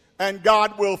ditch and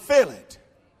God will fill it.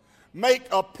 Make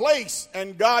a place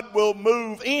and God will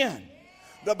move in.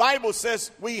 The Bible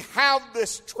says we have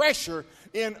this treasure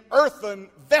in earthen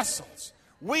vessels.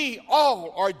 We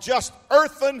all are just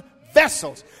earthen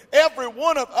vessels. Every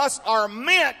one of us are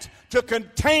meant to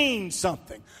contain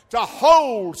something, to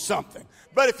hold something.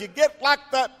 But if you get like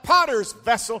that potter's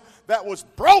vessel that was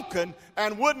broken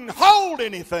and wouldn't hold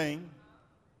anything,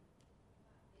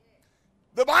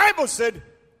 the Bible said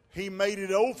He made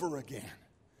it over again.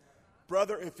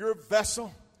 Brother, if your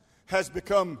vessel has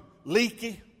become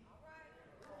leaky,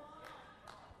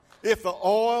 if the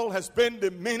oil has been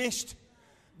diminished,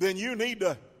 then you need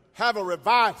to have a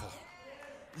revival.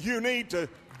 You need to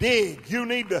dig. You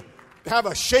need to have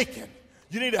a shaking.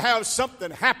 You need to have something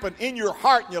happen in your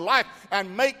heart and your life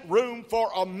and make room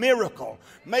for a miracle.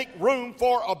 Make room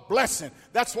for a blessing.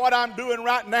 That's what I'm doing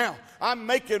right now. I'm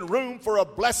making room for a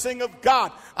blessing of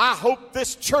God. I hope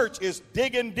this church is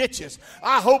digging ditches.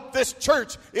 I hope this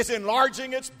church is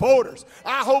enlarging its borders.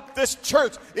 I hope this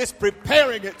church is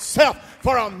preparing itself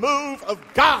for a move of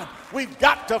God. We've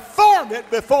got to form it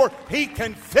before He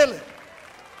can fill it.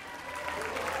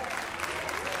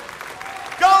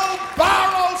 Go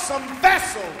borrow some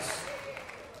vessels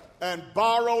and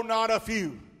borrow not a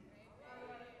few.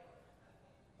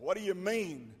 What do you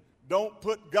mean? Don't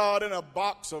put God in a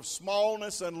box of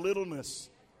smallness and littleness.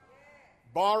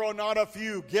 Borrow not a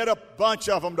few. Get a bunch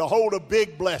of them to hold a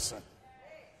big blessing.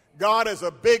 God is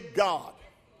a big God.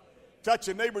 Touch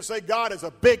your neighbor and say, God is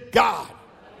a big God.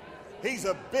 He's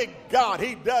a big God.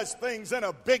 He does things in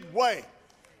a big way.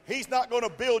 He's not going to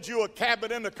build you a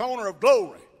cabin in the corner of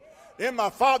glory. In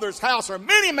my Father's house are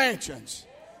many mansions.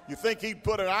 You think He'd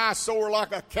put an eyesore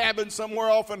like a cabin somewhere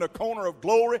off in the corner of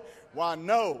glory? Why,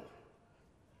 no.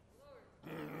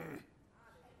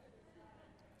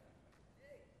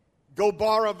 Go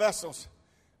borrow vessels.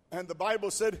 And the Bible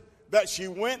said that she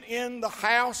went in the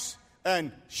house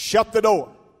and shut the door.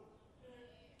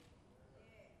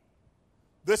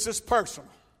 This is personal.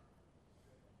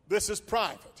 This is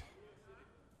private.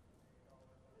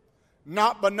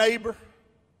 Not my neighbor.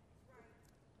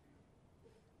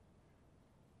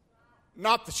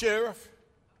 Not the sheriff,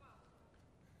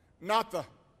 not the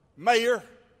mayor,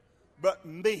 but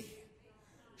me.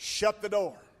 Shut the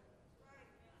door.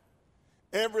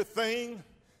 Everything,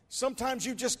 sometimes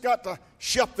you just got to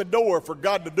shut the door for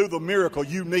God to do the miracle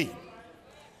you need.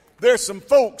 There's some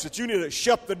folks that you need to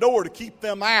shut the door to keep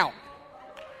them out.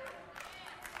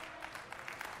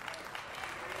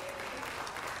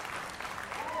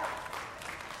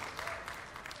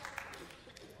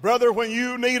 Brother, when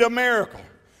you need a miracle,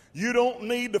 you don't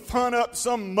need to fund up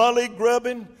some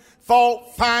mully-grubbing,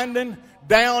 fault-finding,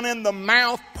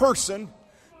 down-in-the-mouth person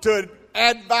to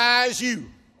advise you.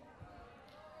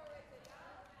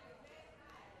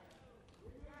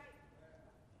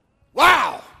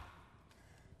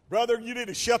 Brother, you need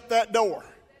to shut that door.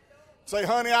 Say,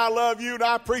 honey, I love you and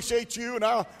I appreciate you and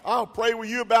I'll pray with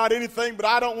you about anything, but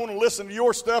I don't want to listen to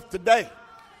your stuff today.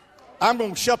 I'm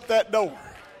going to shut that door.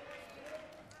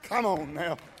 Come on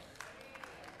now.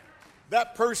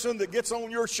 That person that gets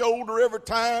on your shoulder every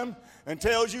time and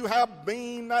tells you how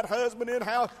mean that husband is,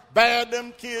 how bad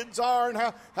them kids are, and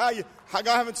how you're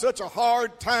having such a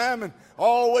hard time and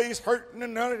always hurting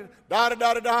and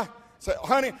da-da-da-da-da. Say,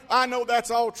 honey, I know that's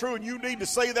all true, and you need to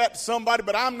say that to somebody,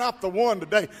 but I'm not the one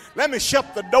today. Let me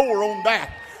shut the door on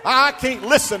that. I can't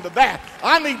listen to that.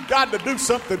 I need God to do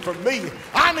something for me.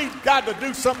 I need God to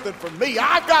do something for me.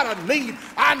 I've got a need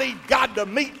I need God to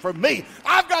meet for me.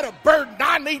 I've got a burden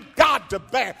I need God to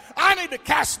bear. I need to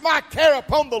cast my care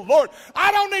upon the Lord.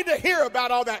 I don't need to hear about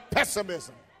all that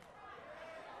pessimism.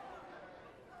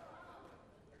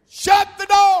 Shut the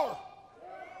door.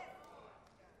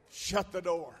 Shut the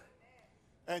door.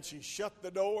 And she shut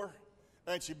the door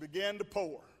and she began to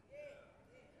pour.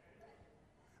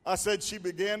 I said she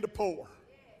began to pour.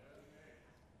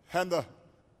 And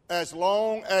as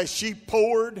long as she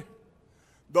poured,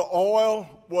 the oil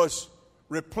was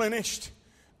replenished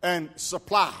and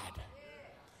supplied.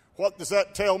 What does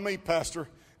that tell me, Pastor?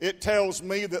 It tells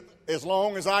me that as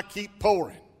long as I keep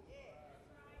pouring,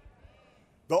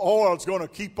 the oil's going to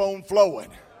keep on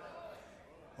flowing.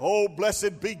 Oh,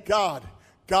 blessed be God.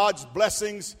 God's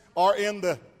blessings are in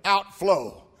the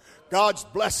outflow. God's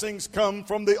blessings come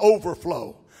from the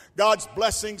overflow. God's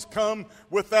blessings come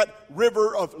with that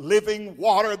river of living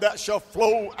water that shall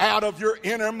flow out of your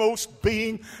innermost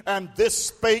being. And this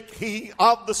spake he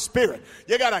of the Spirit.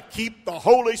 You got to keep the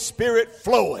Holy Spirit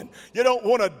flowing. You don't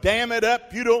want to dam it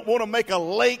up. You don't want to make a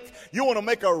lake. You want to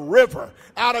make a river.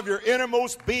 Out of your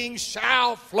innermost being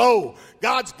shall flow.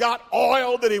 God's got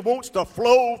oil that he wants to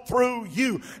flow through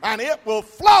you. And it will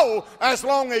flow as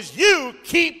long as you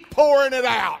keep pouring it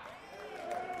out.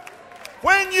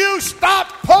 When you stop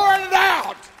pouring it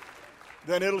out,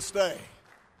 then it'll stay.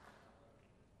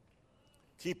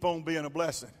 Keep on being a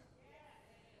blessing.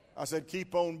 I said,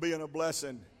 keep on being a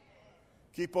blessing.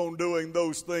 Keep on doing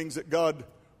those things that God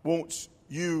wants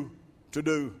you to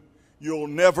do. You'll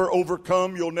never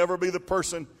overcome. You'll never be the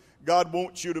person God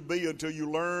wants you to be until you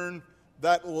learn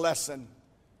that lesson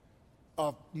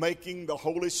of making the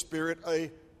Holy Spirit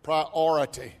a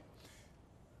priority.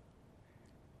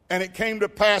 And it came to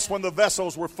pass when the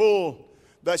vessels were full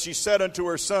that she said unto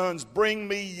her sons, bring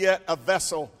me yet a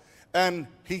vessel. And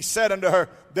he said unto her,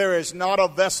 there is not a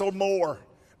vessel more.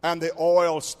 And the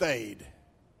oil stayed.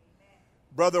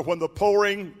 Brother, when the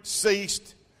pouring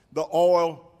ceased, the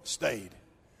oil stayed.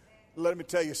 Let me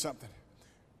tell you something.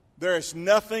 There is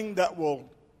nothing that will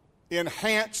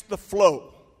enhance the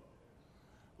flow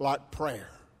like prayer.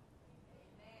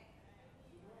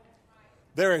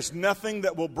 There is nothing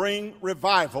that will bring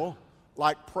revival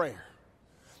like prayer.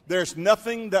 There's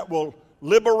nothing that will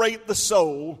liberate the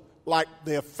soul like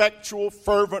the effectual,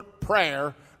 fervent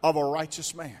prayer of a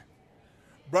righteous man.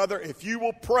 Brother, if you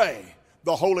will pray,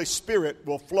 the Holy Spirit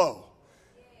will flow.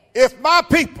 If my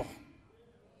people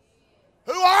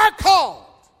who are called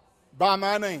by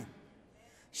my name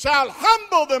shall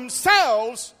humble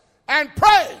themselves and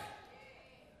pray,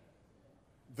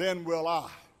 then will I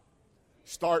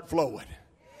start flowing.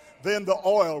 Then the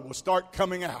oil will start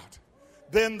coming out.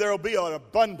 Then there'll be an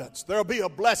abundance. There'll be a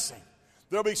blessing.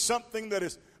 There'll be something that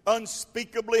is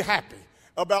unspeakably happy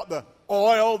about the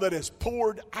oil that is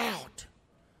poured out.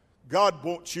 God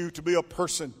wants you to be a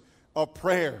person of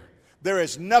prayer. There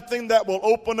is nothing that will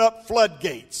open up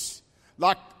floodgates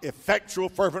like effectual,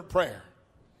 fervent prayer.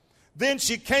 Then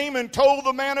she came and told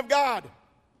the man of God,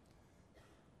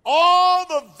 all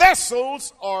the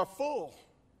vessels are full.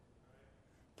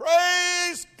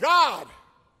 Praise God.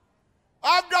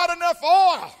 I've got enough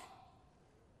oil.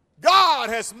 God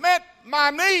has met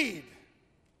my need.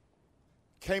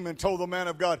 Came and told the man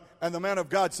of God. And the man of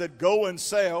God said, go and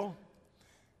sell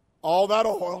all that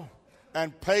oil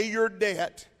and pay your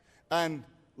debt and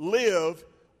live,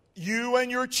 you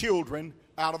and your children,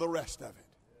 out of the rest of it.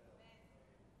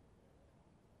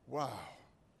 Wow.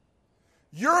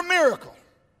 Your miracle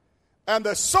and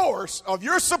the source of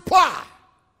your supply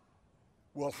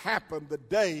will happen the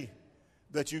day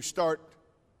that you start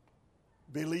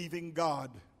believing God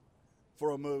for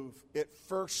a move. It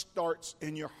first starts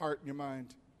in your heart and your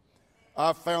mind.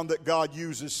 I've found that God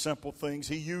uses simple things.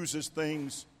 He uses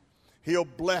things. He'll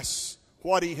bless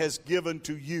what he has given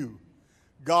to you.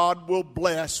 God will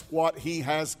bless what he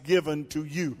has given to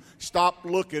you. Stop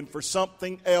looking for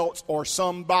something else or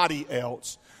somebody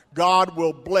else. God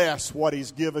will bless what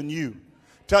he's given you.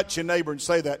 Touch your neighbor and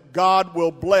say that. God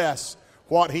will bless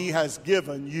what he has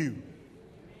given you.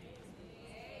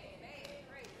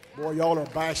 Boy, y'all are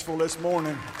bashful this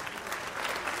morning.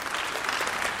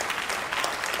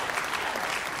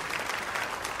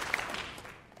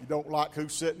 You don't like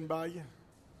who's sitting by you?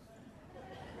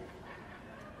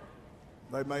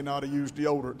 They may not have used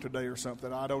deodorant today or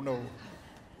something. I don't know.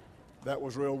 That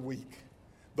was real weak.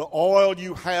 The oil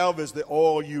you have is the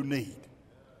oil you need.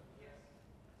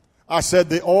 I said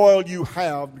the oil you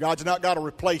have, God's not got a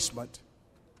replacement.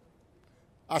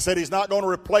 I said He's not going to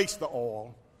replace the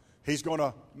oil. He's going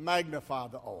to magnify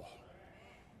the oil.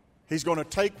 He's going to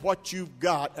take what you've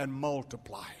got and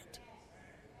multiply it.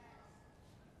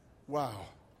 Wow.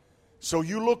 So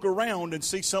you look around and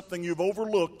see something you've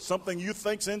overlooked, something you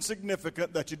think's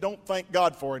insignificant that you don't thank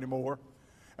God for anymore,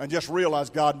 and just realize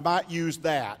God might use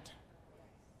that.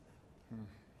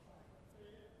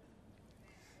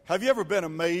 Have you ever been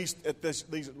amazed at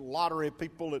these lottery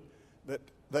people that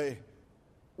they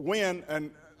win,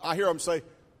 and I hear them say,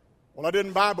 well, I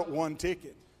didn't buy but one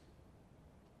ticket.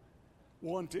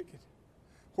 One ticket.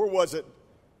 Where was it,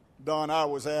 Don, I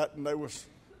was at, and they was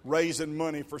raising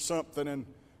money for something and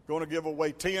going to give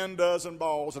away 10 dozen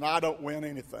balls, and I don't win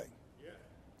anything.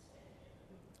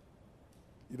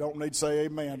 You don't need to say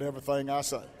amen to everything I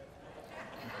say.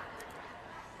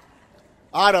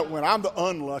 I don't win. I'm the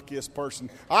unluckiest person.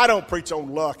 I don't preach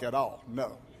on luck at all.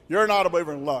 No. You're not a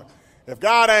believer in luck. If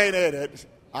God ain't in it,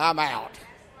 I'm out.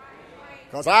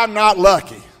 Because I'm not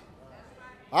lucky.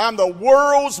 I'm the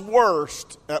world's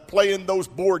worst at playing those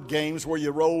board games where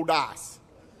you roll dice.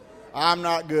 I'm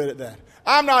not good at that.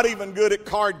 I'm not even good at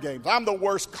card games. I'm the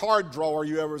worst card drawer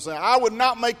you ever seen. I would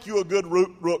not make you a good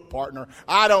rook partner.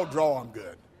 I don't draw them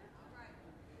good.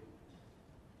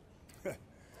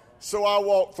 So I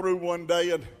walked through one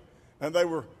day, and they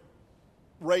were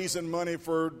raising money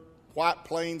for White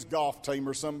Plains golf team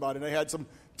or somebody. They had some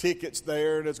tickets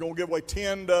there, and it's going to give away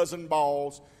 10 dozen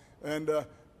balls. And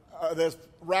there's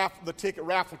the ticket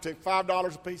raffle ticket,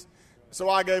 $5 a piece. So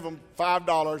I gave them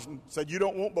 $5 and said, you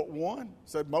don't want but one?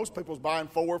 Said, most people's buying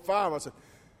 4 or 5. I said,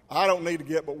 I don't need to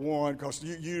get but one because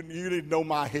you need to know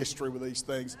my history with these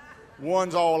things.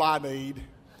 One's all I need.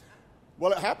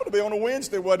 Well, it happened to be on a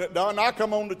Wednesday, wasn't it, Don? I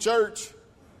come on to church,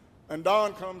 and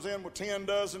Don comes in with 10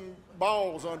 dozen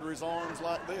balls under his arms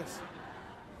like this.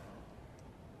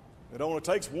 It only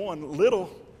takes one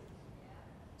little.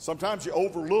 Sometimes you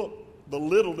overlook the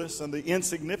littleness and the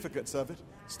insignificance of it.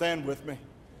 Stand with me.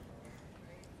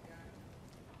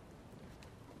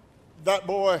 That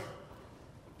boy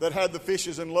that had the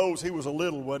fishes and loaves, he was a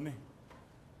little, wasn't he?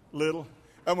 Little.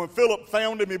 And when Philip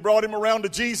found him, he brought him around to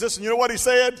Jesus, and you know what he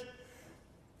said?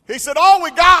 He said, all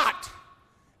we got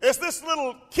is this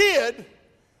little kid,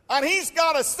 and he's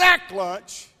got a sack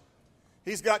lunch.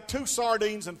 He's got 2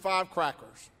 sardines and 5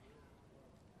 crackers.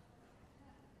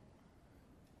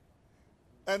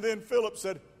 And then Philip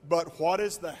said, but what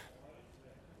is that?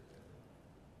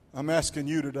 I'm asking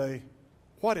you today,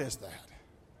 what is that?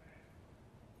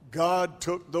 God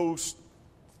took those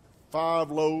 5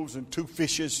 loaves and 2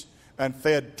 fishes and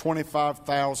fed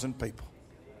 25,000 people.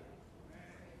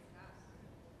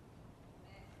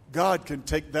 God can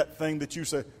take that thing that you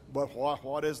say, but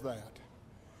what is that?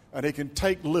 And He can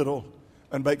take little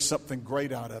and make something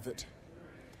great out of it.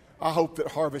 I hope that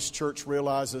Harvest Church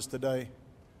realizes today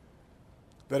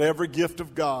that every gift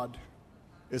of God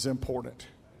is important.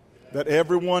 That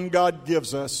everyone God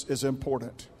gives us is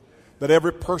important. That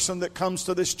every person that comes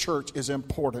to this church is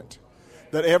important.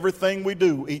 That everything we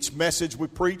do, each message we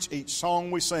preach, each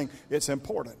song we sing, it's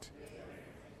important.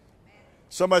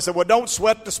 Somebody said, well, don't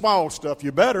sweat the small stuff.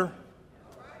 You better.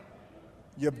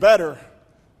 You better,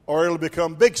 or it'll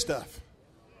become big stuff.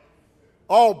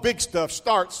 All big stuff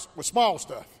starts with small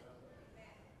stuff.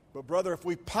 But brother, if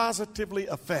we positively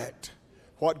affect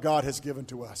what God has given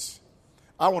to us,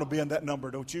 I want to be in that number,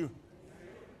 don't you?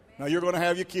 Now, you're going to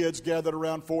have your kids gathered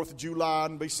around 4th of July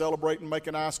and be celebrating,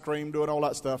 making ice cream, doing all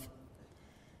that stuff.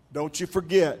 Don't you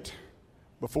forget,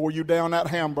 before you down that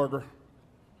hamburger,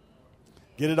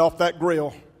 get it off that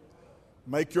grill.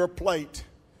 Make your plate.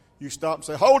 You stop and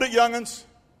say, hold it, young'uns.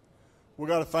 We've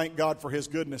got to thank God for His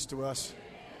goodness to us.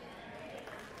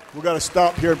 We've got to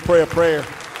stop here and pray a prayer.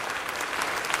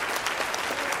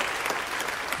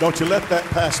 Don't you let that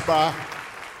pass by.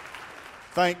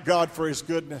 Thank God for His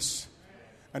goodness.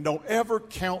 And don't ever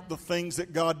count the things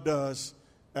that God does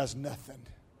as nothing.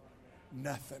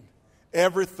 Nothing.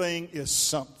 Everything is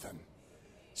something.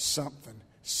 Something.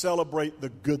 Celebrate the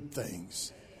good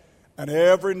things. And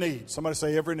every need, somebody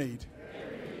say every need.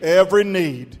 Every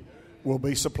need will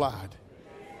be supplied.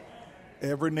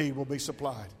 Every need will be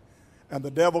supplied. And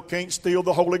the devil can't steal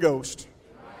the Holy Ghost.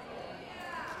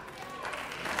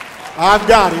 I've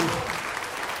got him.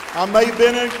 I may have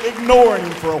been ignoring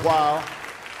him for a while.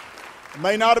 I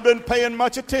may not have been paying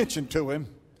much attention to him,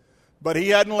 but he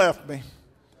hadn't left me.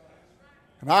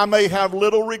 And I may have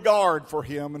little regard for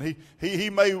him, and he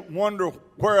may wonder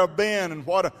where I've been and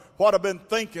what I've been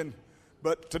thinking.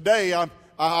 But today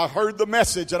I heard the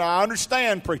message, and I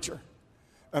understand, preacher.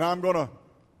 And I'm going to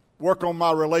work on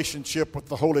my relationship with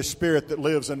the Holy Spirit that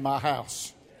lives in my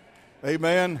house.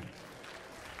 Amen.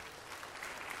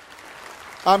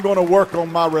 I'm going to work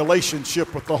on my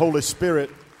relationship with the Holy Spirit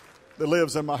that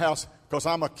lives in my house, because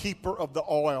I'm a keeper of the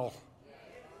oil.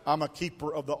 I'm a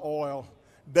keeper of the oil.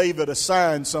 David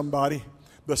assigned somebody,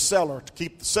 the cellar, to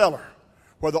keep the cellar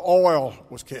where the oil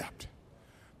was kept.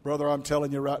 Brother, I'm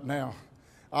telling you right now,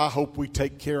 I hope we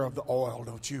take care of the oil,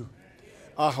 don't you?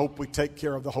 I hope we take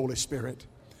care of the Holy Spirit.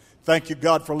 Thank you,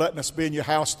 God, for letting us be in your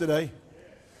house today.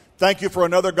 Thank you for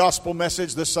another gospel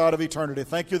message this side of eternity.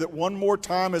 Thank you that one more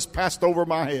time has passed over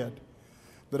my head,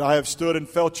 that I have stood and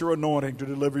felt your anointing to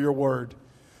deliver your word.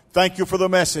 Thank you for the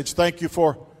message. Thank you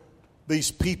for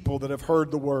these people that have heard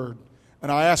the word.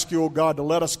 And I ask you, oh God, to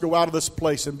let us go out of this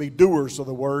place and be doers of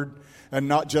the word and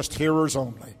not just hearers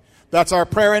only. That's our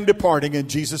prayer in departing in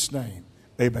Jesus' name.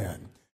 Amen.